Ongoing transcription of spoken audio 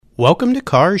Welcome to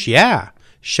Cars Yeah,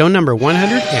 show number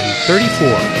 134.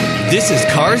 This is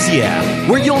Cars Yeah,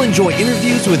 where you'll enjoy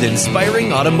interviews with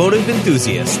inspiring automotive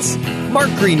enthusiasts.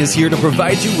 Mark Green is here to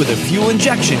provide you with a fuel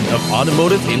injection of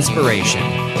automotive inspiration.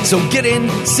 So get in,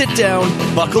 sit down,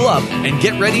 buckle up, and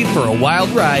get ready for a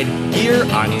wild ride here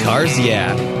on Cars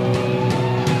Yeah.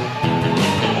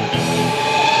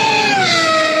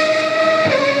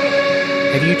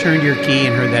 Have you turned your key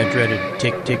and heard that dreaded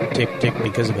tick, tick, tick, tick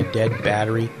because of a dead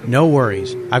battery? No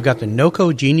worries. I've got the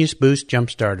NOCO Genius Boost Jump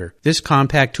Starter. This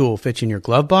compact tool fits in your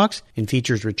glove box and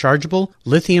features rechargeable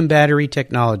lithium battery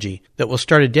technology that will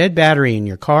start a dead battery in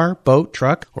your car, boat,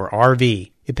 truck, or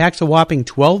RV. It packs a whopping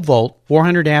 12-volt,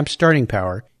 400 amp starting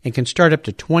power and can start up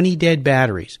to 20 dead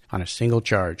batteries on a single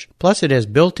charge. Plus, it has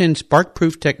built-in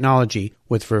spark-proof technology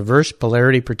with reverse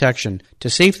polarity protection to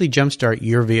safely jumpstart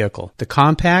your vehicle. The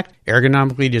compact,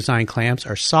 ergonomically designed clamps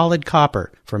are solid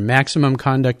copper for maximum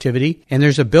conductivity, and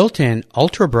there's a built-in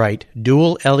ultra-bright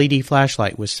dual LED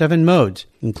flashlight with 7 modes,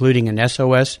 including an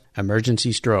SOS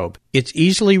emergency strobe. It's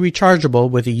easily rechargeable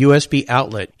with a USB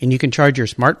outlet, and you can charge your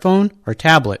smartphone or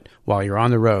tablet while you're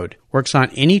on the road. Works on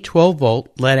any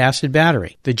 12-volt lead-acid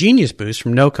battery. The Genius Boost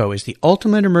from NOCO is the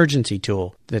ultimate emergency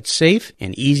tool that's safe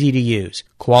and easy to use.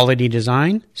 Quality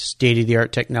design,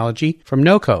 state-of-the-art technology from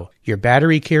NOCO, your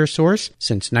battery care source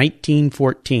since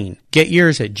 1914. Get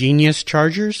yours at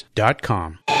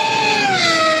geniuschargers.com.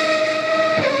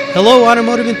 Hello,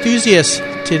 automotive enthusiasts.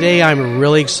 Today I'm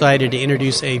really excited to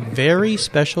introduce a very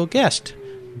special guest,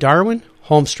 Darwin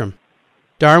Holmstrom.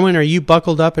 Darwin, are you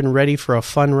buckled up and ready for a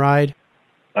fun ride?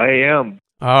 I am.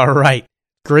 All right.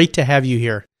 Great to have you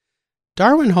here.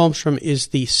 Darwin Holmstrom is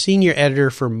the senior editor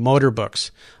for Motor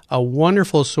Books, a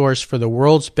wonderful source for the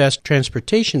world's best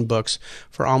transportation books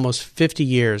for almost 50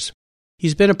 years.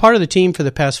 He's been a part of the team for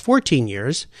the past 14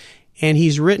 years, and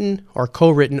he's written or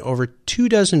co-written over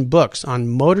 24 books on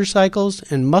motorcycles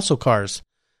and muscle cars.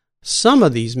 Some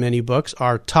of these many books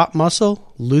are Top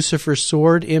Muscle, Lucifer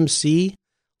Sword MC,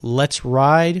 Let's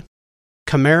Ride,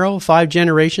 Camaro, 5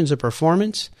 Generations of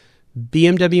Performance,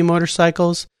 BMW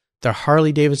Motorcycles, the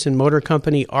Harley-Davidson Motor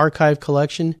Company Archive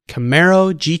Collection,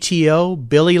 Camaro, GTO,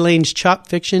 Billy Lane's Chop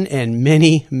Fiction, and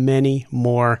many, many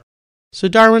more. So,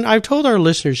 Darwin, I've told our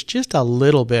listeners just a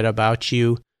little bit about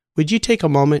you. Would you take a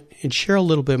moment and share a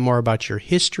little bit more about your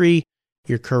history,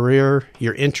 your career,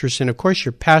 your interests, and, of course,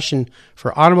 your passion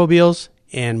for automobiles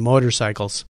and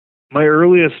motorcycles? My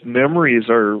earliest memories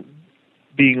are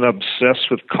being obsessed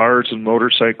with cars and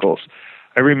motorcycles.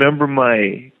 I remember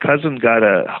my cousin got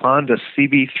a Honda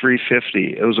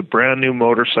CB350. It was a brand new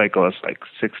motorcycle. It's like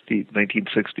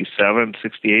 1967,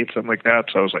 68, something like that.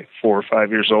 So I was like 4 or 5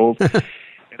 years old. And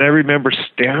I remember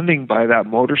standing by that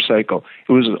motorcycle.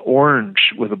 It was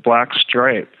orange with a black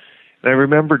stripe. And I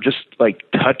remember just like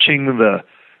touching the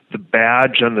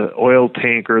badge on the oil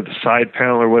tank or the side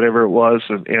panel or whatever it was,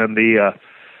 and the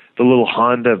little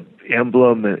Honda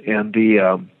emblem and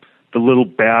the little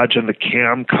badge on the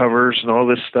cam covers and all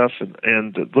this stuff,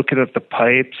 and looking at the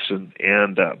pipes and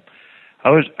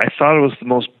I thought it was the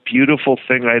most beautiful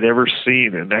thing I'd ever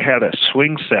seen. And I had a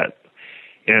swing set,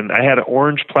 and I had an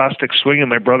orange plastic swing, and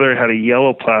my brother had a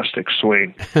yellow plastic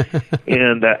swing.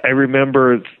 And I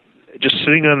remember just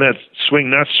sitting on that swing,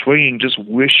 not swinging, just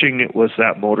wishing it was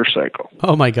that motorcycle.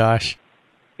 Oh my gosh.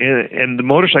 And the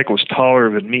motorcycle was taller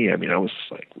than me. I mean, I was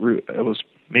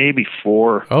maybe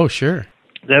 4. Oh, sure.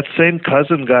 That same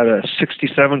cousin got a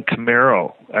 67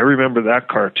 Camaro. I remember that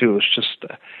car, too. It was just,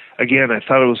 again, I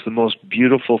thought it was the most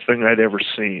beautiful thing I'd ever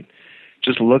seen.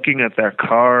 Just looking at that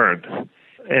car,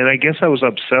 and I guess I was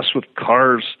obsessed with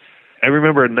cars. I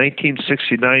remember a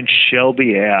 1969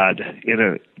 Shelby ad in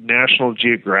a National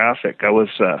Geographic.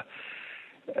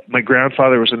 My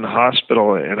grandfather was in the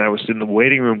hospital, and I was in the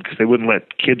waiting room because they wouldn't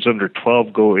let kids under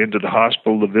 12 go into the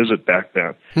hospital to visit back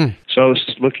then. So I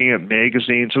was looking at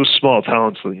magazines. It was a small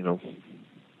town, so,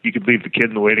 you could leave the kid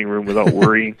in the waiting room without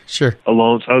worrying. Sure.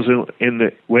 Alone. So I was in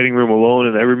the waiting room alone,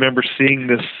 and I remember seeing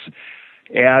this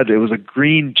ad. It was a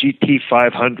green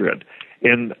GT500,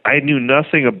 and I knew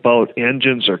nothing about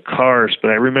engines or cars,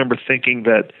 but I remember thinking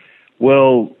that,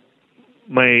 well,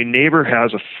 my neighbor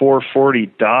has a 440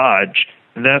 Dodge,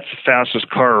 and that's the fastest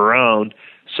car around.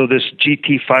 So this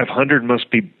GT500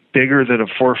 must be bigger than a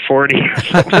 440.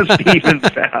 It must be even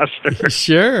faster.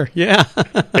 Sure, yeah.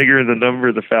 Bigger the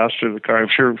number, the faster the car. I'm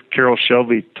sure Carroll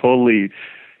Shelby totally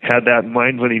had that in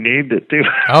mind when he named it, too.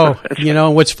 Oh,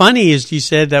 what's funny is you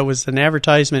said that was an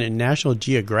advertisement in National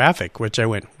Geographic, which I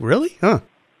went, really? Huh.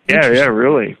 Yeah,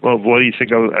 really. Well, what do you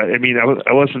think?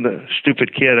 I wasn't a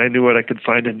stupid kid. I knew what I could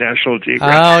find in National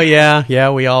Geographic. Oh, yeah.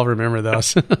 Yeah, we all remember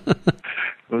those.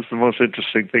 It was the most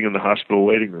interesting thing in the hospital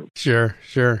waiting room. Sure,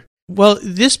 sure. Well,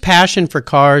 this passion for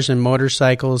cars and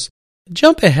motorcycles,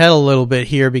 jump ahead a little bit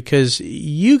here because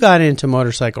you got into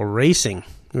motorcycle racing,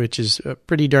 which is a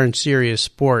pretty darn serious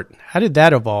sport. How did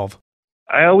that evolve?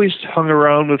 I always hung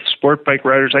around with sport bike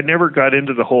riders. I never got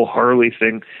into the whole Harley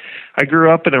thing. I grew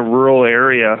up in a rural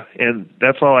area, and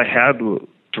that's all I had to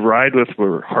ride with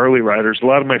were Harley riders. A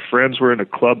lot of my friends were in a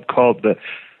club called the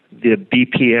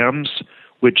BPMs,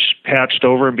 which patched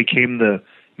over and became the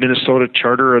Minnesota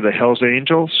charter of the Hells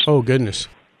Angels. Oh, goodness.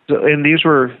 So, and these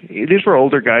were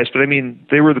older guys, but I mean,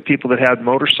 they were the people that had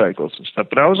motorcycles and stuff.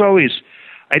 But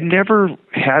I never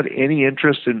had any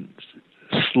interest in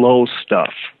slow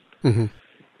stuff. Mm-hmm.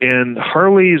 And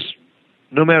Harleys,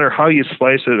 no matter how you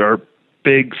slice it, are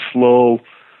big, slow,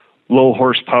 low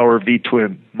horsepower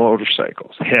V-twin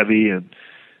motorcycles, heavy and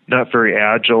not very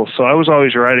agile. So I was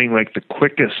always riding like the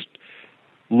quickest,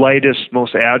 lightest,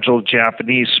 most agile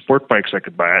Japanese sport bikes I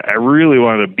could buy. I really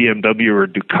wanted a BMW or a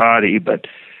Ducati, but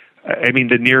I mean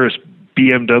the nearest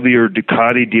BMW or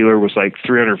Ducati dealer was like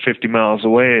 350 miles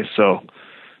away. So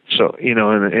you know,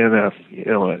 and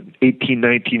an 18,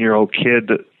 19-year-old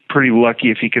kid, pretty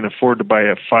lucky if he can afford to buy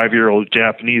a 5-year-old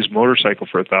Japanese motorcycle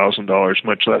for $1,000,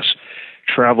 much less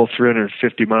travel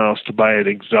 350 miles to buy an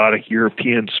exotic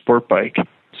European sport bike.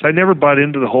 So I never bought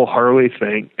into the whole Harley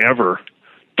thing ever.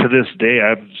 To this day, I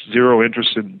have zero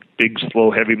interest in big,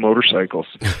 slow, heavy motorcycles.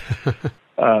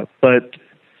 But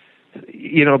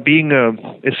you know,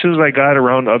 as soon as I got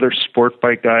around other sport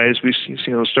bike guys, we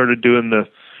started doing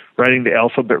riding the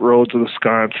alphabet roads of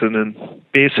Wisconsin and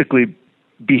basically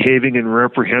behaving in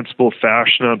reprehensible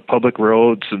fashion on public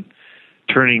roads and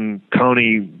turning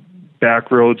county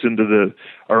back roads into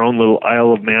our own little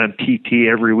Isle of Man TT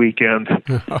every weekend.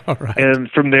 All right. And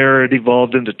from there it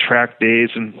evolved into track days,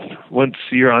 and once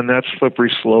you're on that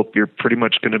slippery slope, you're pretty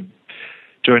much going to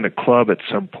join a club at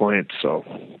some point. So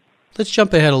let's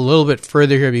jump ahead a little bit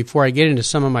further here before I get into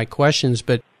some of my questions,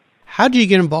 but how did you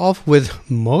get involved with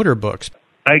motor books?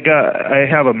 I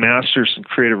have a master's in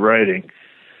creative writing.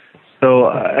 So,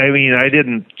 I mean, I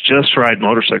didn't just ride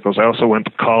motorcycles. I also went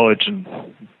to college and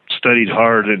studied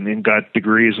hard and got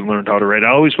degrees and learned how to write. I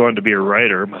always wanted to be a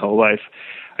writer my whole life.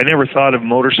 I never thought of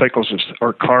motorcycles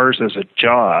or cars as a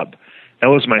job. That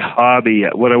was my hobby.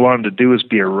 What I wanted to do was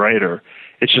be a writer.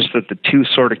 It's just that the two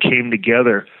sort of came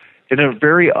together in a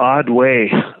very odd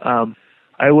way.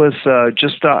 I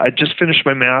just finished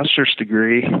my master's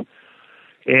degree,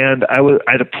 and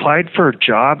I'd applied for a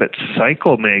job at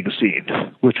Cycle magazine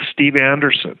with Steve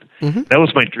Anderson. Mm-hmm. That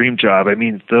was my dream job. I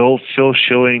mean, the old Phil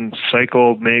Schilling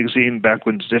Cycle magazine, back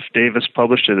when Ziff Davis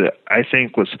published it, I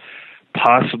think was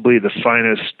possibly the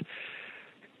finest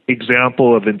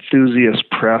example of enthusiast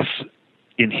press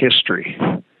in history.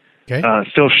 Okay.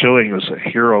 Phil Schilling was a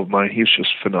hero of mine. He was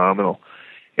just phenomenal.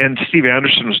 And Steve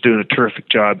Anderson was doing a terrific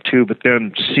job too, but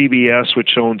then CBS,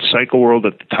 which owned Cycle World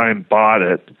at the time, bought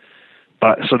it.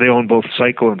 So they owned both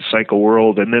Cycle and Cycle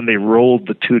World, and then they rolled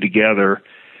the two together,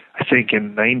 I think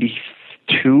in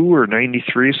 92 or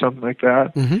 93, something like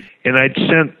that. Mm-hmm.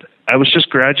 And I was just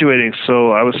graduating,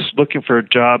 so I was looking for a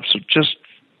job, so just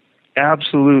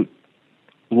absolute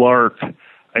lark.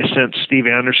 I sent Steve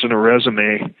Anderson a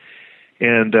resume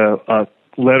and a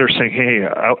letter saying, hey,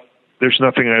 there's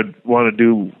nothing I'd want to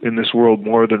do in this world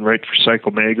more than write for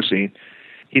Cycle magazine.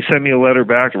 He sent me a letter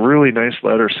back, a really nice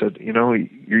letter, said, you know,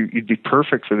 you'd be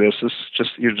perfect for this.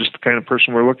 You're just the kind of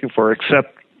person we're looking for,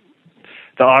 except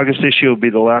the August issue will be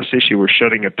the last issue. We're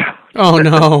shutting it down. Oh,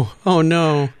 no. Oh,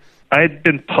 no. I'd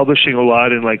been publishing a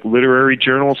lot in like literary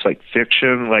journals, like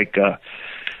fiction, like, there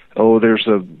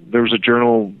was a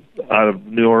journal out of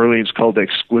New Orleans called The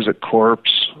Exquisite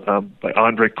Corpse by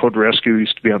Andre Codrescu, who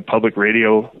used to be on public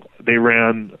radio. They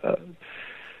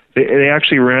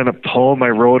actually ran a poem I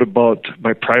wrote about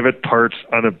my private parts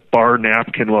on a bar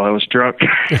napkin while I was drunk.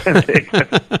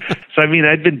 So, I mean,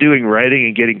 I'd been doing writing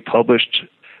and getting published,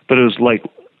 but it was like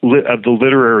of the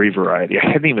literary variety. I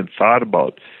hadn't even thought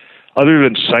about, other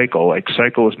than Cycle. Like,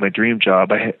 Cycle was my dream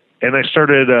job. I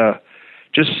started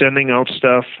just sending out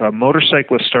stuff.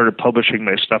 Motorcyclists started publishing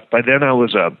my stuff. By then I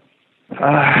was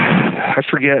I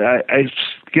forget. I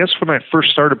guess when I first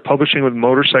started publishing with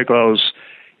Motorcycle, I was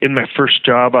in my first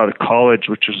job out of college,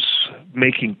 which was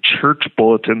making church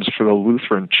bulletins for the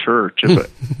Lutheran Church as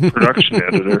a production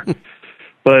editor.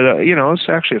 But, it's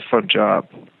actually a fun job.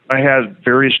 I had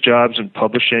various jobs in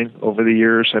publishing over the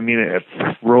years. I mean,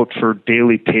 I wrote for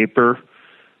daily paper.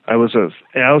 I also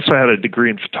had a degree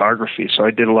in photography, so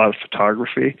I did a lot of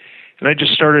photography. And I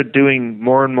just started doing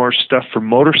more and more stuff for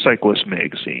Motorcyclist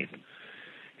magazine.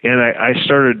 And I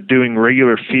started doing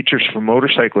regular features for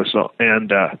motorcyclists,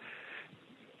 and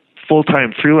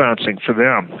full-time freelancing for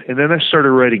them. And then I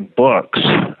started writing books.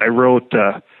 I wrote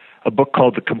a book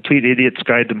called The Complete Idiot's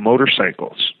Guide to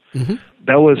Motorcycles. Mm-hmm.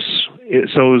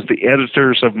 It was the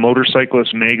editors of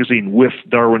Motorcyclist magazine with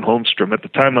Darwin Holmstrom. At the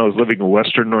time, I was living in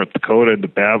western North Dakota in the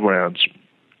Badlands.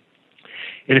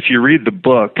 And if you read the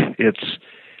book, it's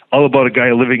all about a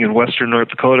guy living in western North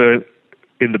Dakota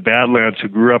in the Badlands who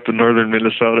grew up in northern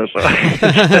Minnesota.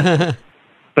 So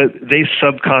but they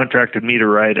subcontracted me to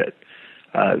write it.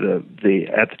 At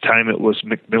the time, it was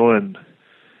Macmillan,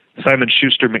 Simon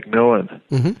Schuster Macmillan.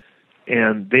 Mm-hmm.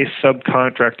 And they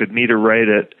subcontracted me to write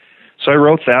it. So I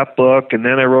wrote that book, and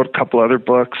then I wrote a couple other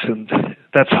books, and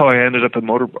that's how I ended up in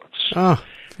motor books. Oh,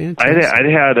 fantastic. I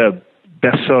had a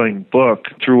best-selling book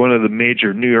through one of the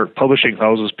major New York publishing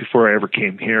houses before I ever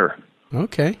came here.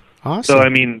 Okay, awesome. So, I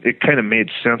mean, it kind of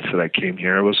made sense that I came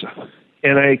here.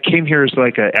 And I came here as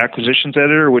like an acquisitions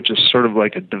editor, which is sort of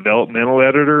like a developmental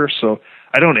editor. So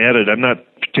I don't edit. I'm not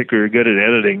particularly good at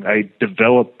editing. I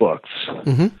develop books.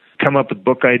 Mm-hmm. Come up with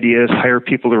book ideas, hire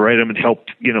people to write them, and help,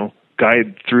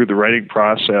 guide through the writing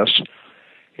process.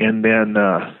 And then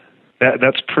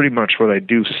that's pretty much what I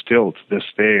do still to this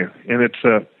day. And it's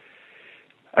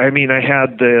I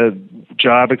had the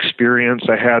job experience,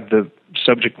 I had the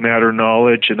subject matter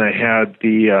knowledge, and I had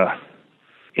the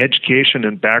education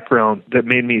and background that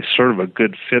made me sort of a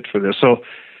good fit for this. So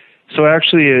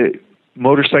actually, a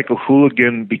motorcycle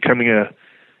hooligan becoming a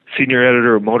senior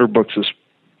editor of Motor Books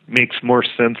makes more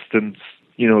sense than,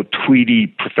 Tweety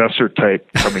professor type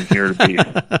coming here to be.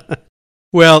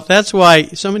 Well, that's why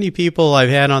so many people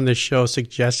I've had on this show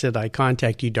suggested I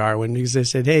contact you, Darwin, because they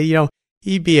said, hey,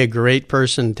 he'd be a great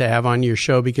person to have on your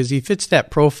show because he fits that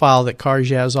profile that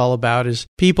Cars Yeah is all about, is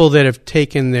people that have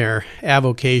taken their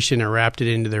avocation and wrapped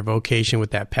it into their vocation with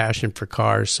that passion for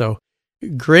cars. So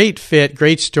great fit,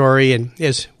 great story. And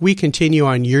as we continue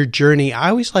on your journey, I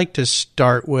always like to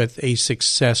start with a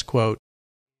success quote.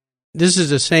 This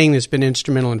is a saying that's been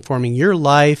instrumental in forming your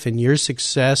life and your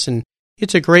success, and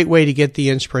it's a great way to get the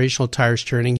inspirational tires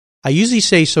turning. I usually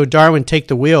say, so Darwin, take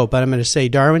the wheel, but I'm going to say,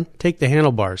 Darwin, take the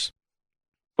handlebars.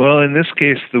 Well, in this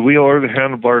case, the wheel or the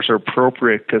handlebars are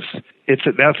appropriate because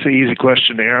that's an easy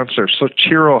question to answer. So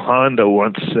Chiro Honda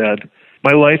once said,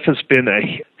 my life has been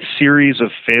a series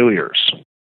of failures.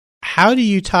 How do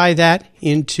you tie that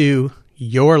into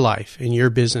your life and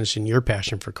your business and your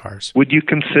passion for cars? Would you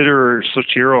consider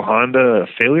Soichiro Honda a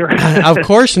failure? Of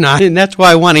course not. And that's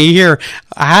why I want to hear,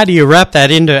 how do you wrap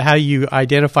that into how you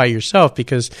identify yourself?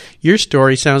 Because your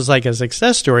story sounds like a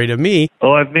success story to me.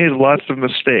 Oh, I've made lots of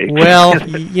mistakes. Well,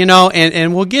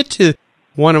 and we'll get to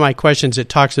one of my questions that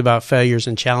talks about failures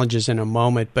and challenges in a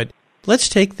moment. But let's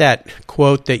take that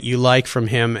quote that you like from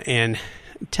him and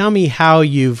tell me how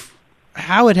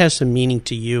it has some meaning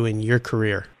to you in your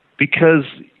career. Because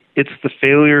it's the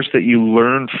failures that you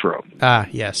learn from. Ah,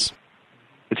 yes.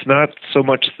 It's not so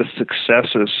much the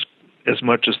successes as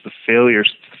much as the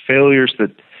failures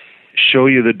that show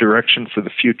you the direction for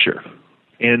the future.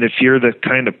 And if you're the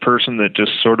kind of person that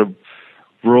just sort of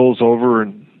rolls over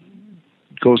and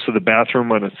goes to the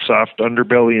bathroom on a soft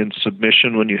underbelly in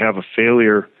submission when you have a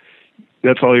failure,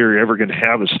 that's all you're ever going to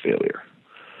have is failure.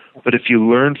 But if you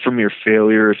learn from your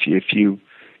failure, if you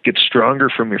get stronger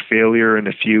from your failure, and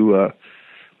if you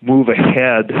move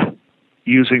ahead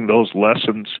using those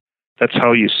lessons, that's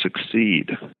how you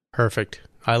succeed. Perfect.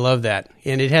 I love that.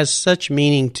 And it has such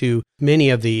meaning to many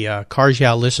of the Cars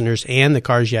Yeah listeners and the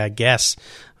Cars Yeah guests,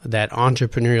 that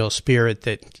entrepreneurial spirit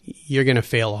that you're going to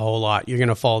fail a whole lot. You're going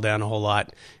to fall down a whole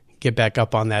lot. Get back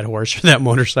up on that horse or that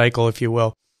motorcycle, if you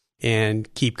will,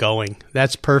 and keep going.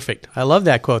 That's perfect. I love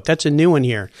that quote. That's a new one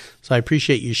here. So I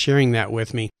appreciate you sharing that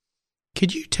with me.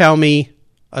 Could you tell me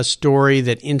a story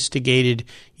that instigated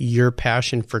your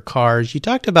passion for cars? You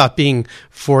talked about being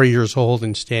 4 years old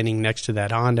and standing next to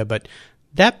that Honda, but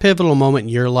that pivotal moment in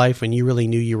your life when you really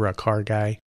knew you were a car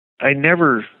guy? I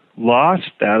never lost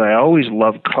that. I always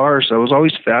loved cars. I was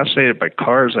always fascinated by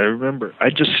cars. I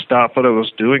just stopped what I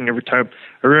was doing every time.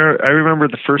 I remember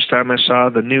the first time I saw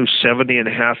the new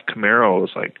 70.5 Camaro.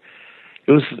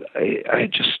 I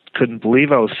just couldn't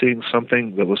believe I was seeing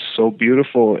something that was so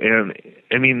beautiful. And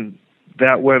I mean,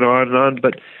 that went on and on.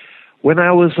 But when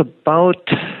I was about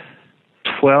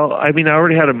 12, I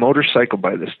already had a motorcycle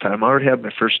by this time. I already had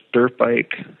my first dirt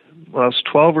bike. When I was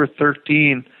 12 or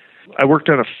 13, I worked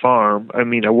on a farm.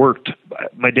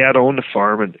 My dad owned a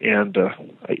farm, and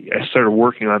I started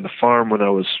working on the farm when I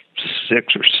was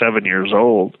 6 or 7 years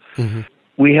old. Mm-hmm.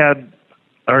 We had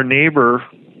our neighbor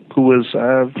who was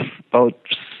about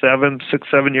 7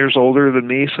 years older than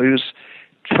me, so he was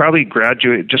probably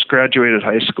just graduated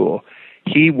high school.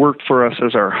 He worked for us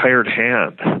as our hired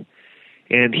hand,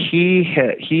 and he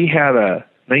had a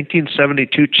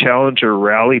 1972 Challenger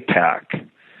rally pack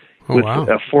with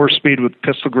a 4-speed with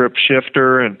pistol grip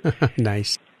shifter, and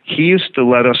nice. He used to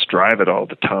let us drive it all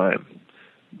the time.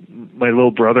 My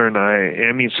little brother and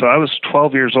I mean, so I was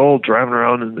 12 years old driving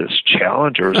around in this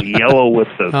Challenger. It was yellow with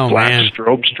the black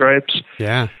strobe stripes.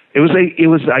 Yeah. It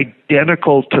was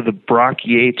identical to the Brock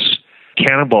Yates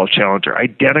Cannonball Challenger.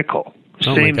 Identical.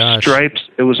 Same stripes.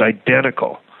 It was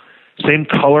identical. Same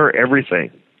color,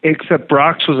 everything. Except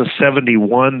Brock's was a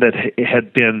 71 that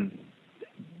had been,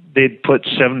 they'd put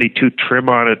 72 trim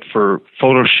on it for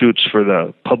photo shoots for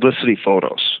the publicity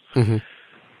photos,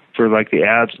 for like the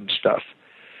ads and stuff.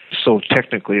 So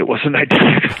technically it wasn't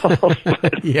identical.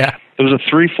 Yeah. It was a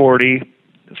 340,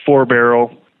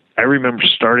 4-barrel. I remember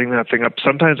starting that thing up.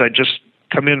 Sometimes I'd just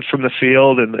come in from the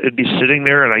field and it'd be sitting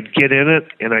there, and I'd get in it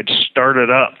and I'd start it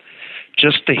up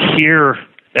just to hear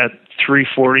that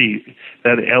 340,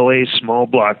 that LA small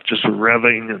block just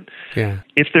revving. And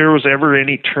if there was ever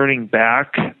any turning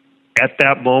back, at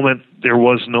that moment, there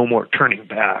was no more turning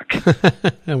back.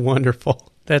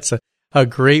 Wonderful. That's a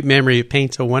great memory. It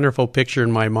paints a wonderful picture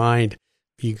in my mind.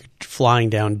 You flying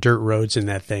down dirt roads in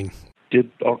that thing. Did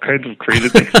all kinds of crazy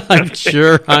things.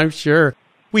 I'm sure.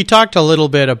 We talked a little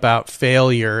bit about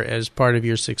failure as part of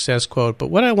your success quote, but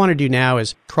what I want to do now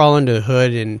is crawl under the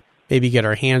hood and maybe get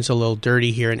our hands a little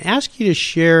dirty here and ask you to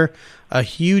share a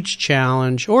huge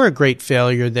challenge or a great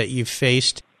failure that you've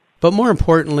faced, but more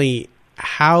importantly,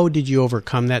 how did you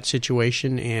overcome that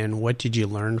situation and what did you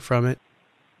learn from it?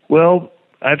 Well,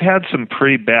 I've had some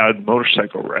pretty bad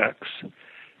motorcycle wrecks.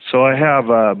 So I have,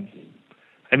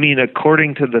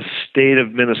 according to the state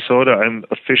of Minnesota, I'm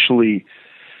officially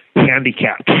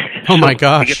handicapped. Oh my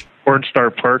gosh. I get Porn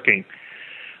Star parking.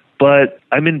 But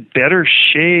I'm in better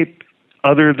shape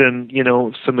other than,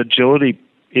 some agility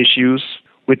issues,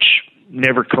 which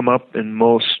never come up in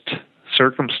most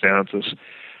circumstances.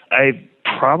 I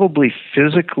probably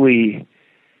physically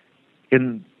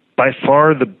in by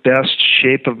far the best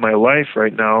shape of my life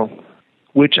right now,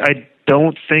 which I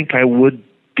don't think I would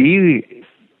be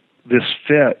this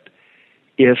fit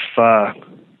if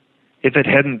it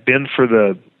hadn't been for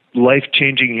the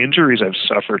life-changing injuries I've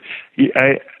suffered.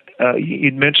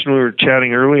 You'd mentioned, we were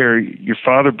chatting earlier, your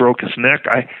father broke his neck.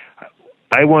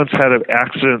 I once had an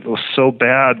accident that was so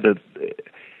bad that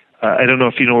I don't know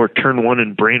if you know where Turn 1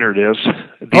 in Brainerd is,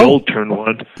 the old Turn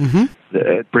 1,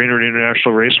 the Brainerd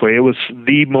International Raceway. It was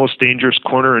the most dangerous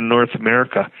corner in North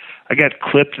America. I got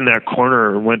clipped in that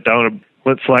corner and went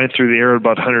flying through the air at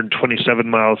about 127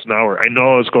 miles an hour. I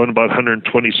know I was going about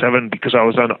 127 because I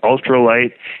was on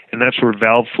ultralight, and that's where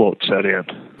valve float set in.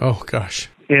 Oh, gosh.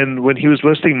 And when he was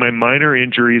listing my minor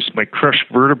injuries, my crushed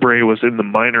vertebrae was in the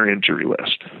minor injury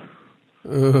list.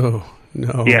 Oh,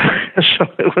 no. Yeah, so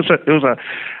it was a.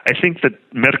 I think the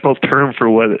medical term for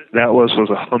what that was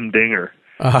a humdinger.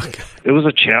 It was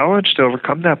a challenge to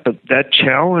overcome that, but that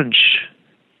challenge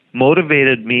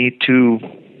motivated me to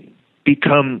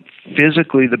become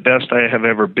physically the best I have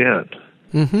ever been.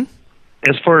 Mm-hmm.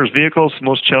 As far as vehicles, the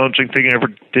most challenging thing I ever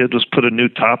did was put a new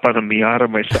top on a Miata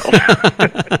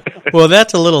myself. Well,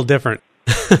 that's a little different.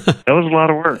 That was a lot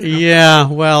of work. Yeah,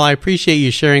 well, I appreciate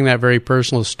you sharing that very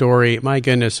personal story. My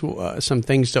goodness, some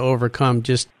things to overcome,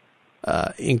 just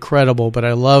incredible. But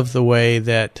I love the way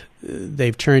that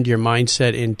they've turned your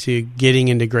mindset into getting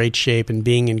into great shape and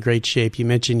being in great shape. You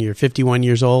mentioned you're 51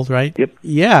 years old, right? Yep.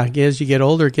 Yeah, as you get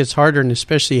older, it gets harder, and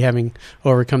especially having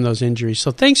overcome those injuries.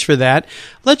 So thanks for that.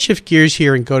 Let's shift gears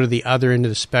here and go to the other end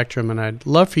of the spectrum, and I'd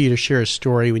love for you to share a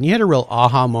story when you had a real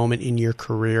aha moment in your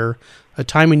career, a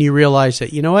time when you realized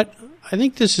that, you know what, I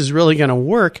think this is really going to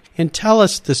work, and tell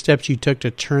us the steps you took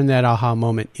to turn that aha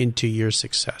moment into your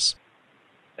success.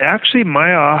 Actually,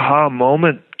 my aha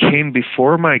moment came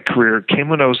before my career. It came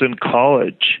when I was in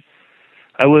college.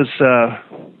 I was,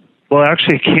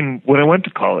 it came when I went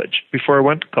to college. Before I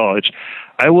went to college,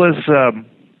 I was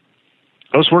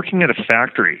working at a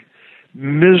factory.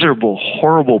 Miserable,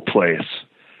 horrible place.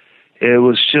 It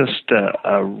was just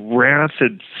a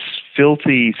rancid,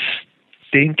 filthy,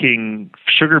 stinking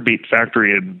sugar beet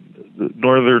factory in the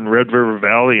northern Red River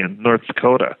Valley in North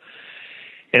Dakota.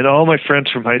 And all my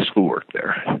friends from high school worked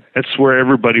there. That's where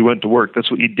everybody went to work. That's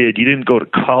what you did. You didn't go to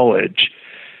college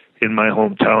in my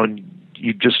hometown.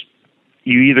 You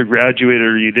either graduated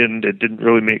or you didn't. It didn't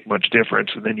really make much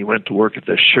difference. And then you went to work at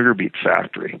the sugar beet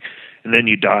factory. And then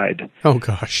you died. Oh,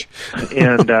 gosh.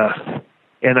 And I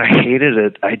hated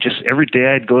it. Every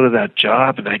day I'd go to that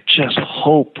job and I'd just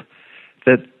hope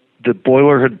that the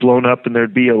boiler had blown up and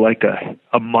there'd be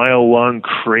a mile-long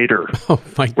crater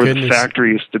where the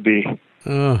factory used to be.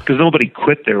 Because nobody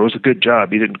quit there. It was a good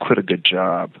job. You didn't quit a good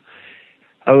job.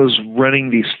 I was running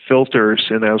these filters,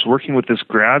 and I was working with this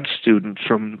grad student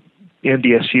from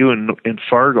NDSU in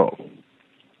Fargo.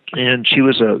 And she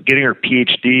was getting her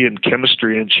PhD in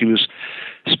chemistry, and she was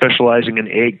specializing in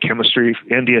egg chemistry.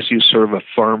 NDSU is sort of a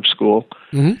farm school.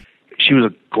 Mm-hmm. She was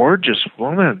a gorgeous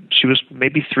woman. She was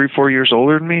maybe 3-4 years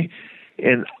older than me.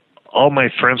 And all my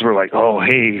friends were like, oh,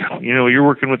 hey, you're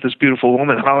working with this beautiful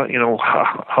woman. How,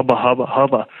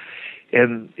 hubba.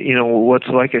 And, what's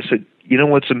like, I said,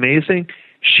 what's amazing?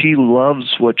 She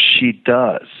loves what she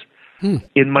does.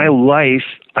 In my life,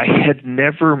 I had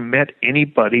never met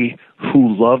anybody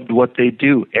who loved what they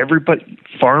do.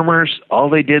 Farmers, all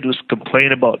they did was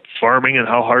complain about farming and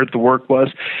how hard the work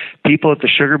was. People at the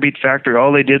sugar beet factory,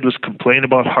 all they did was complain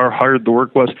about how hard the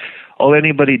work was. All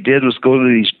anybody did was go to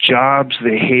these jobs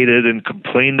they hated and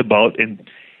complained about, and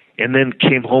then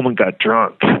came home and got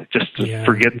drunk just to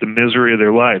forget the misery of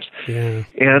their lives. Yeah.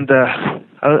 And I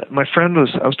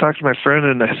was talking to my friend,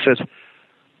 and I said,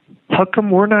 how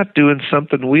come we're not doing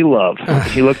something we love?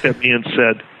 He looked at me and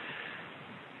said,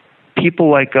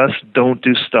 people like us don't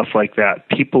do stuff like that.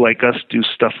 People like us do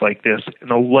stuff like this.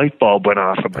 And a light bulb went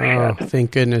off in my head. Oh,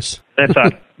 thank goodness. I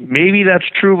thought, maybe that's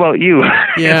true about you.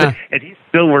 Yeah. And he's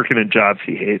still working in jobs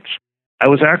he hates. I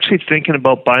was actually thinking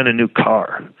about buying a new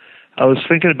car. I was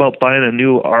thinking about buying a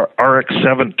new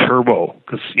RX-7 Turbo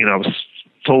because, I was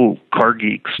total car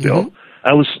geek still. Mm-hmm.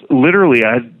 I was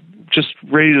I'd just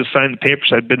ready to sign the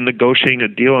papers. I'd been negotiating a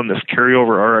deal on this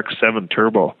carryover RX-7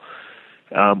 Turbo,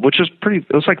 which was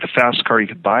it was like the fastest car you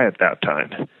could buy at that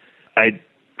time. I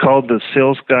called the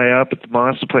sales guy up at the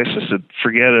Mazda place. I said,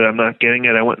 forget it, I'm not getting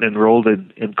it. I went and enrolled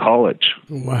in college.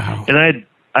 Wow. And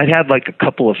I'd had like a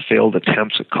couple of failed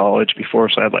attempts at college before,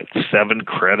 so I had like 7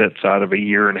 credits out of a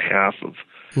year and a half of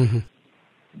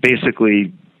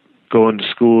basically going to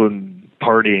school and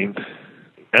partying.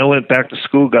 I went back to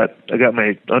school. I got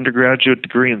my undergraduate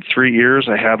degree in 3 years.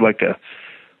 I had like a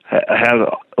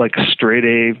straight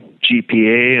A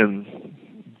GPA and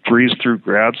breezed through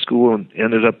grad school and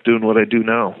ended up doing what I do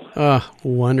now.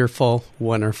 Wonderful,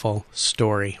 wonderful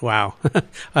story. Wow.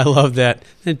 I love that.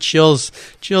 It chills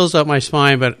up my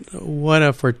spine, but what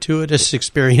a fortuitous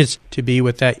experience to be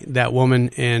with that woman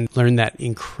and learn that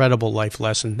incredible life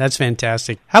lesson. That's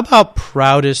fantastic. How about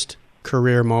proudest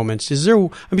career moments?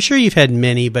 I'm sure you've had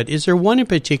many, but is there one in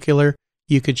particular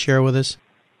you could share with us?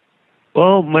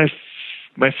 Well, my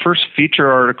first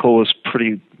feature article was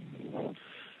pretty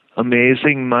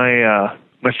amazing. My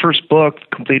first book,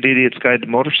 Complete Idiot's Guide to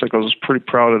Motorcycles, I was pretty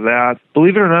proud of that.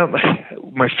 Believe it or not,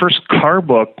 my first car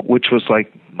book, which was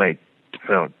like my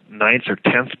 9th or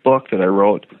 10th book that I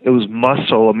wrote, it was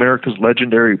Muscle, America's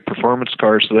Legendary Performance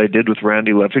Cars, that I did with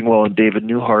Randy Leffingwell and David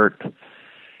Newhart.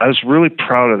 I was really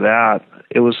proud of that.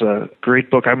 It was a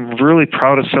great book. I'm really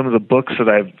proud of some of the books that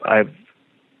I've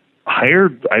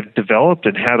developed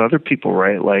and had other people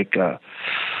write, like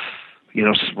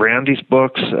Randy's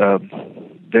books.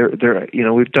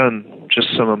 We've done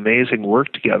just some amazing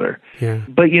work together. Yeah.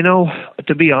 But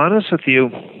to be honest with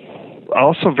you,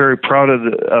 also very proud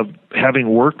of having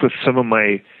worked with some of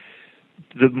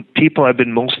the people I've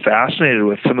been most fascinated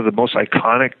with, some of the most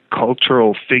iconic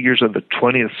cultural figures of the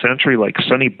 20th century, like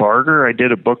Sonny Barger. I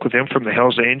did a book with him from the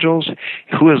Hells Angels,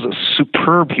 who is a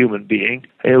superb human being.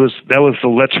 That was the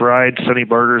Let's Ride, Sonny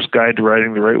Barger's Guide to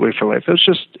Riding the Right Way for Life. It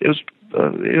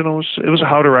was a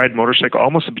how to ride motorcycle,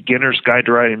 almost a beginner's guide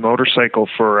to riding motorcycle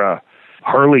for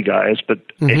Harley guys. But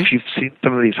if you've seen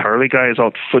some of these Harley guys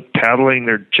out foot paddling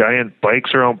their giant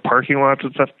bikes around parking lots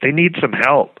and stuff, they need some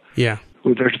help. Yeah.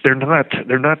 They're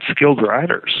not skilled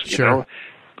riders. Sure.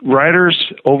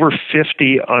 Riders over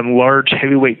 50 on large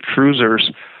heavyweight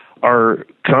cruisers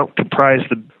comprise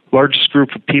the largest group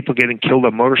of people getting killed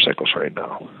on motorcycles right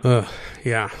now.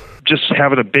 Yeah. Just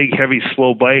having a big, heavy,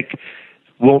 slow bike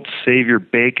won't save your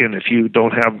bacon if you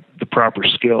don't have the proper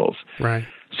skills. Right.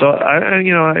 So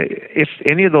if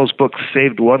any of those books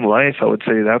saved one life, I would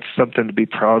say that's something to be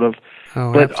proud of.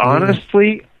 Oh, but absolutely.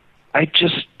 Honestly,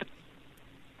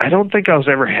 I don't think I was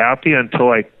ever happy until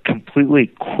I completely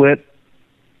quit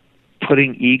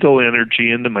putting ego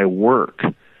energy into my work.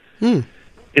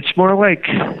 It's more like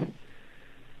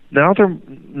now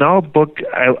a book.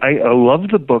 I love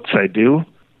the books I do.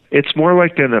 It's more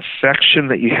like an affection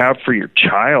that you have for your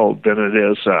child than it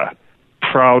is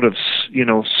proud of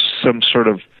some sort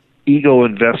of ego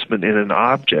investment in an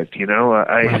object.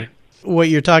 Right. What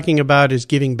you're talking about is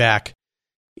giving back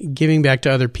to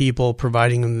other people,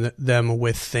 providing them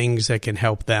with things that can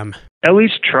help them. At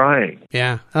least trying.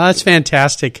 Yeah, that's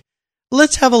fantastic.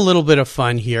 Let's have a little bit of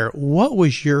fun here. What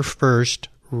was your first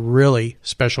really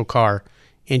special car?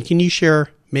 And can you share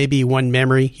maybe one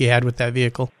memory you had with that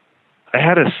vehicle? I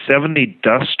had a 70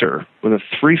 Duster with a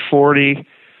 340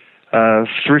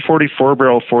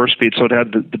 4-barrel 4-speed, so it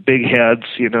had the big heads,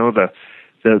 you know, the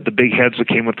big heads that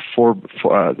came with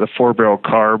the 4-barrel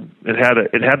carb. It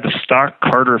had the stock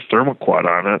Carter Thermoquad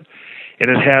on it, and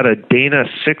it had a Dana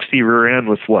 60 rear end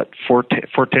with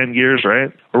 410 gears,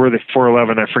 right? Or were they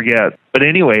 411? I forget. But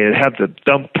anyway, it had the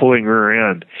dump pulling rear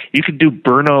end. You could do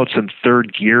burnouts in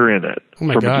third gear in it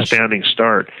from a standing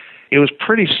start. It was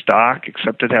pretty stock,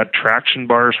 except it had traction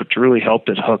bars, which really helped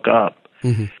it hook up.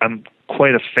 Mm-hmm. I'm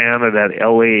quite a fan of that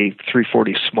LA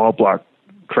 340 small block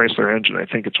Chrysler engine. I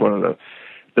think it's one of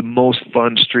the most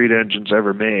fun street engines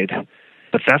ever made.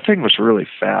 But that thing was really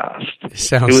fast.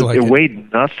 It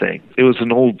weighed nothing. It was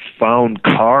an old found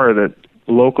car that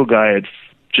a local guy had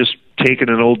just taken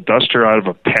an old Duster out of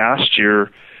a pasture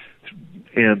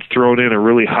and thrown in a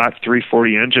really hot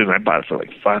 340 engine. I bought it for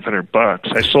like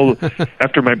 $500. I sold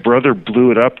after my brother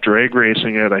blew it up drag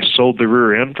racing it. I sold the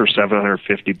rear end for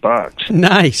 $750.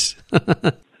 Nice.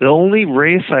 The only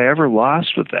race I ever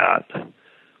lost with that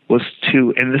was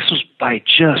and this was by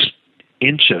just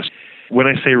inches. When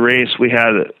I say race, we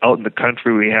had out in the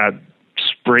country, we had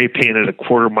spray painted a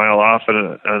quarter mile off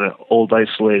on an old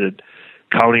isolated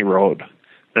county road.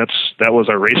 That was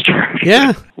our racetrack.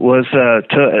 Yeah. Was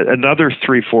to another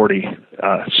 340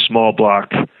 small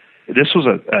block. This was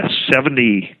a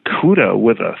 70 CUDA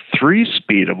with a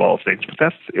 3-speed of all things,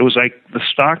 but it was like the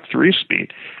stock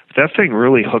 3-speed. That thing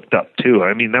really hooked up too.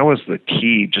 I mean, that was the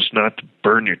key, just not to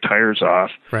burn your tires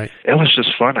off. Right. It was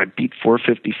just fun. I beat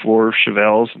 454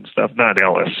 Chevelles and stuff, not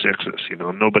LS6s. You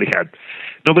know, nobody had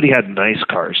nice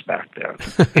cars back then.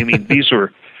 I mean, these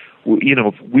were. You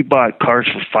know, we bought cars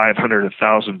for $500,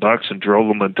 $1,000 and drove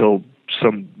them until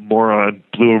some moron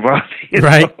blew them up.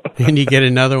 Right, and you get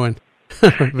another one.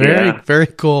 Very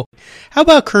cool. How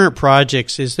about current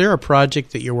projects? Is there a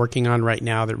project that you're working on right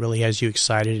now that really has you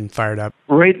excited and fired up?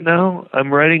 Right now,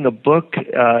 I'm writing a book,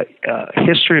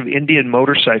 History of Indian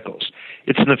Motorcycles.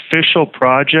 It's an official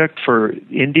project for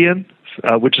Indian,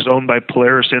 which is owned by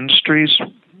Polaris Industries,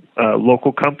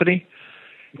 local company,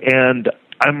 and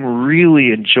I'm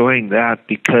really enjoying that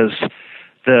because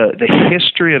the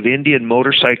history of Indian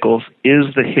motorcycles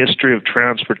is the history of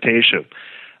transportation.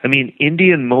 I mean,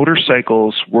 Indian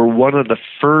motorcycles were one of the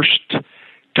first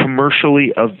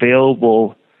commercially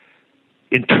available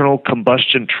internal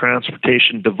combustion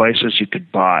transportation devices you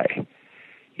could buy.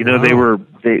 You know, they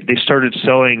started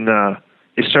selling to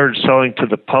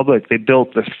the public. They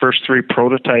built the first 3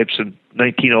 prototypes in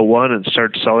 1901 and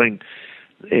started selling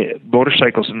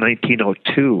motorcycles in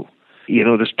 1902. You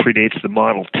know, this predates the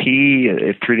Model T,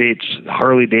 it predates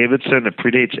Harley Davidson, it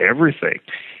predates everything.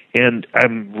 And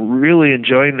I'm really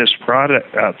enjoying this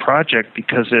project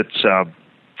because it's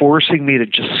forcing me to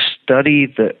just study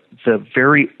the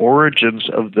very origins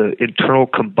of the internal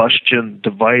combustion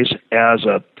device as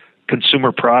a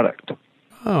consumer product.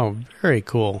 Oh, very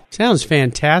cool. Sounds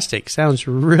fantastic. Sounds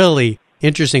really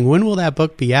interesting. When will that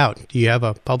book be out? Do you have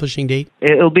a publishing date?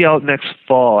 It'll be out next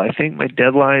fall. I think my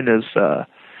deadline is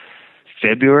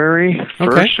February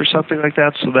 1st or something like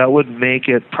that, so that would make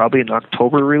it probably an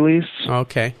October release.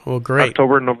 Okay, well, great.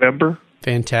 October, November.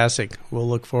 Fantastic. We'll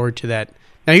look forward to that.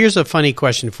 Now, here's a funny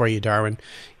question for you, Darwin.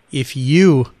 If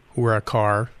you were a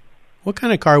car, what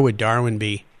kind of car would Darwin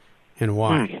be and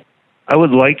why? I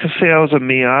would like to say I was a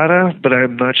Miata, but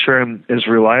I'm not sure I'm as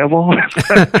reliable.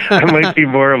 I might be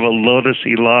more of a Lotus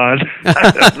Elan.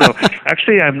 I don't know.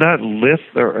 Actually, I'm not lithe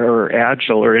or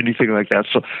agile or anything like that.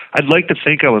 So I'd like to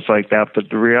think I was like that, but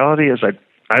the reality is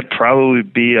I'd probably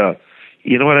be I'd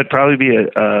probably be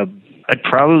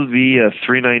a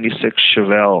 396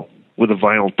 Chevelle with a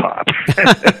vinyl top.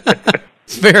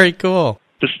 It's very cool.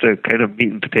 Just a kind of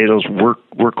meat and potatoes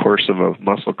workhorse of a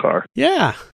muscle car.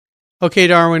 Yeah. Okay,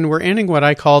 Darwin, we're ending what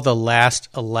I call the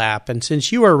last lap. And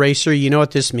since you are a racer, you know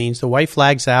what this means. The white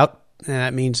flag's out, and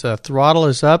that means the throttle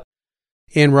is up.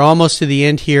 And we're almost to the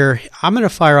end here. I'm going to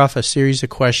fire off a series of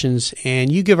questions,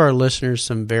 and you give our listeners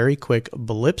some very quick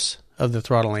blips of the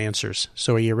throttle answers.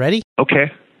 So are you ready?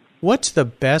 Okay. What's the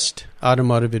best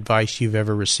automotive advice you've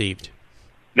ever received?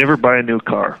 Never buy a new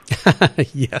car.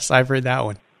 Yes, I've heard that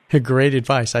one. Great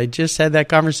advice. I just had that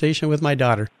conversation with my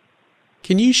daughter.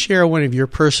 Can you share one of your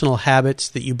personal habits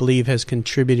that you believe has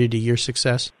contributed to your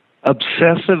success?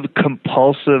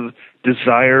 Obsessive-compulsive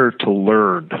desire to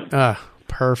learn.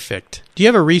 Perfect. Do you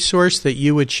have a resource that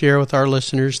you would share with our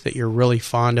listeners that you're really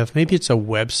fond of? Maybe it's a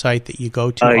website that you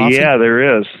go to often? Yeah,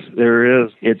 there is.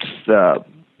 It's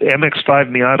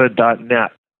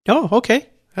mx5miata.net. Oh, okay.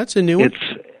 That's a new one.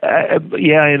 I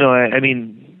know. I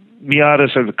mean,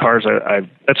 Miatas are the cars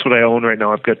that's what I own right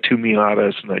now. I've got 2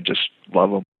 Miatas, and I just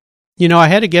love them. You know, I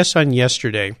had a guest on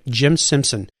yesterday, Jim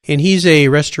Simpson, and he's a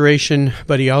restoration,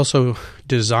 but he also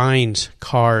designs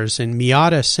cars. And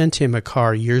Miata sent him a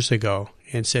car years ago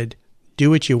and said,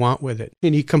 do what you want with it.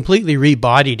 And he completely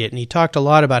rebodied it. And he talked a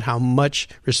lot about how much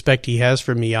respect he has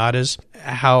for Miatas,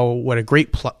 what a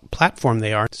great platform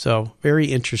they are. So very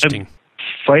interesting. I'm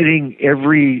fighting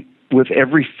with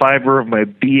every fiber of my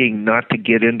being not to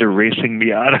get into racing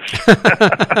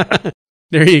Miatas.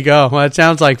 There you go. Well, it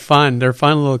sounds like fun. They're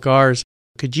fun little cars.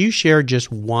 Could you share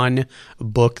just one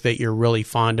book that you're really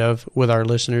fond of with our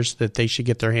listeners that they should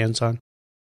get their hands on?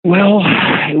 Well,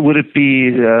 would it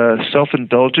be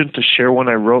self-indulgent to share one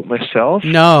I wrote myself?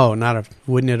 No,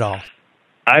 wouldn't at all.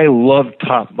 I love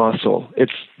Top Muscle.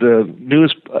 It's the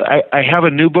newest. I have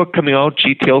a new book coming out,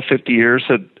 GTO 50 Years,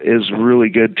 that is really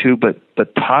good too. But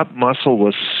Top Muscle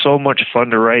was so much fun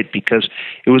to write because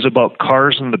it was about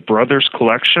cars in the Brothers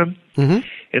collection. Mm-hmm.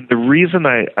 And the reason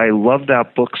I love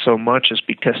that book so much is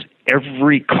because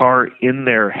every car in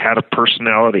there had a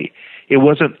personality. It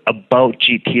wasn't about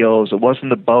GTOs. It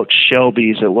wasn't about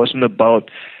Shelbys. It wasn't about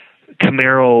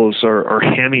Camaros or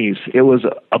Hemis. It was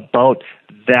about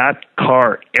that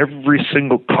car. Every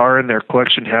single car in their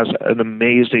collection has an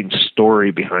amazing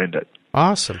story behind it.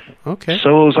 Awesome. Okay.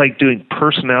 So it was like doing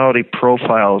personality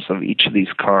profiles of each of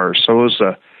these cars. So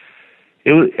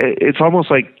it's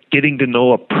almost like getting to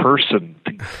know a person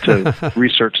to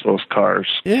research those cars.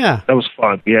 Yeah. That was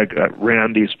fun. Yeah, got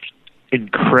Randy's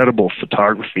incredible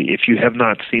photography. If you have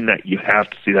not seen that, you have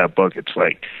to see that book.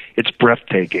 It's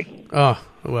breathtaking. Oh,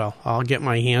 well, I'll get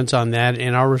my hands on that,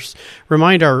 and I'll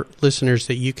remind our listeners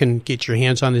that you can get your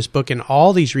hands on this book and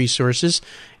all these resources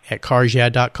at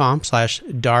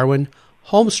carsyeah.com/Darwin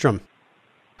Holmstrom.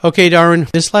 Okay, Darwin,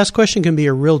 this last question can be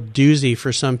a real doozy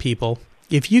for some people.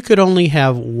 If you could only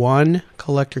have one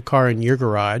collector car in your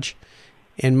garage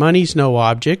and money's no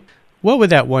object, what would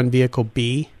that one vehicle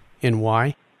be and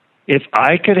why? If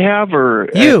I could have, or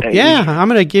you, I'm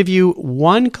going to give you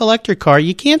one collector car.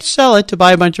 You can't sell it to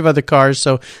buy a bunch of other cars,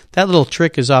 so that little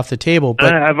trick is off the table.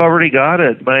 But I've already got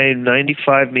it. My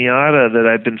 95 Miata that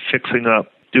I've been fixing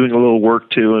up, doing a little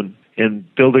work to,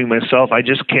 and building myself. I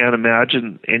just can't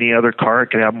imagine any other car I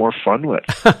could have more fun with.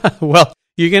 Well,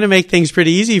 you're going to make things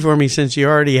pretty easy for me since you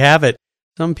already have it.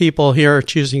 Some people here are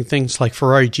choosing things like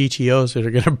Ferrari GTOs that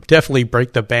are going to definitely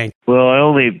break the bank. Well, I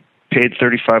only paid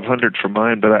 $3,500 for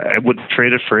mine, but I wouldn't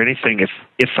trade it for anything. If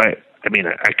I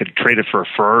could trade it for a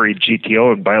Ferrari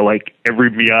GTO and buy like every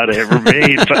Miata ever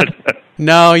made. But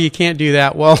no, you can't do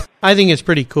that. Well, I think it's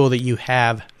pretty cool that you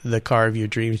have the car of your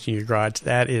dreams in your garage.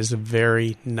 That is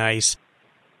very nice.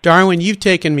 Darwin, you've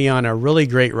taken me on a really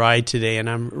great ride today, and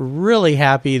I'm really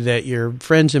happy that your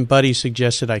friends and buddies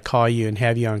suggested I call you and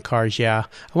have you on Cars Yeah.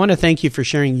 I want to thank you for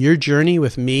sharing your journey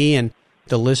with me and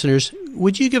the listeners.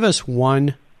 Would you give us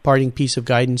one parting piece of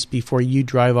guidance before you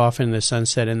drive off into the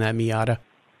sunset in that Miata?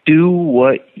 Do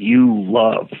what you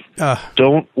love.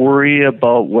 Don't worry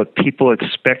about what people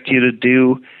expect you to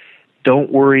do.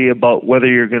 Don't worry about whether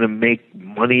you're going to make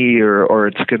money or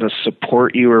it's going to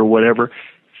support you or whatever.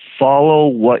 Follow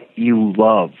what you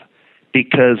love,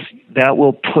 because that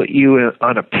will put you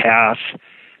on a path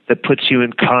that puts you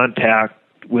in contact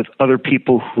with other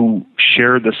people who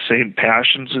share the same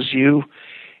passions as you.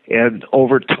 And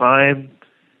over time,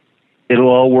 it'll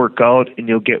all work out and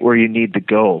you'll get where you need to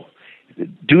go.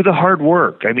 Do the hard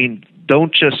work. I mean,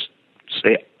 don't just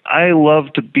say, I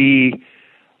love to be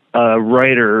a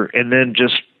writer, and then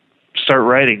just start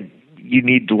writing. You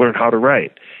need to learn how to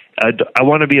write. I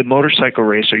want to be a motorcycle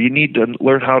racer. You need to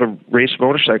learn how to race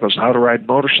motorcycles, how to ride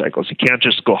motorcycles. You can't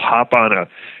just go hop on a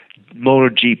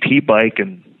MotoGP bike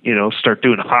and, start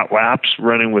doing hot laps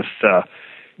running with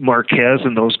Marquez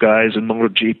and those guys in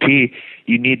MotoGP.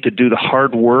 You need to do the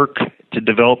hard work to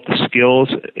develop the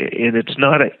skills, and it's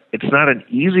not an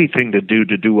easy thing to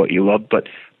do what you love, but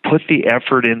put the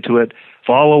effort into it.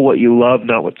 Follow what you love,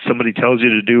 not what somebody tells you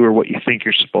to do or what you think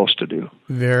you're supposed to do.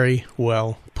 Very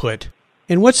well put.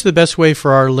 And what's the best way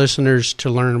for our listeners to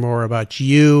learn more about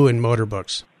you and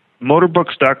Motorbooks?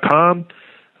 Motorbooks.com,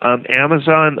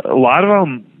 Amazon, a lot of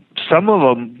them, some of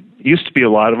them, used to be a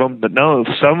lot of them, but no,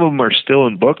 some of them are still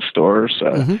in bookstores.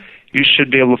 You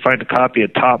should be able to find a copy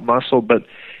of Top Muscle, but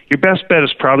your best bet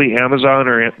is probably Amazon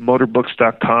or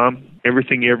Motorbooks.com.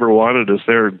 Everything you ever wanted is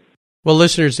there. Well,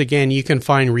 listeners, again, you can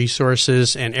find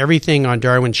resources and everything on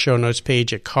Darwin's show notes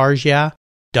page at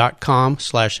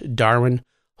carsyeah.com/Darwin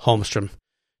Holmstrom.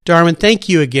 Darwin, thank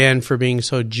you again for being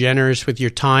so generous with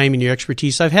your time and your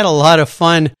expertise. I've had a lot of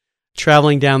fun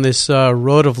traveling down this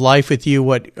road of life with you.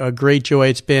 What a great joy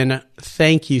it's been.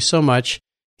 Thank you so much.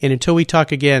 And until we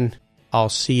talk again, I'll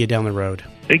see you down the road.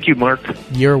 Thank you, Mark.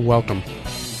 You're welcome.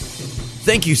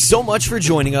 Thank you so much for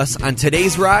joining us on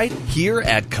today's ride here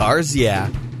at Cars Yeah.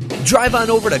 Drive on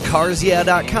over to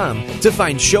carsyeah.com to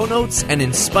find show notes and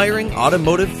inspiring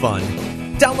automotive fun.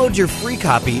 Download your free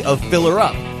copy of Filler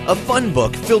Up, a fun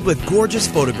book filled with gorgeous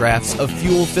photographs of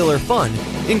fuel filler fun,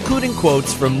 including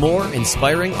quotes from more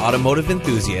inspiring automotive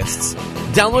enthusiasts.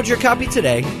 Download your copy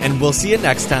today, and we'll see you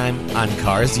next time on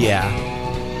Cars Yeah.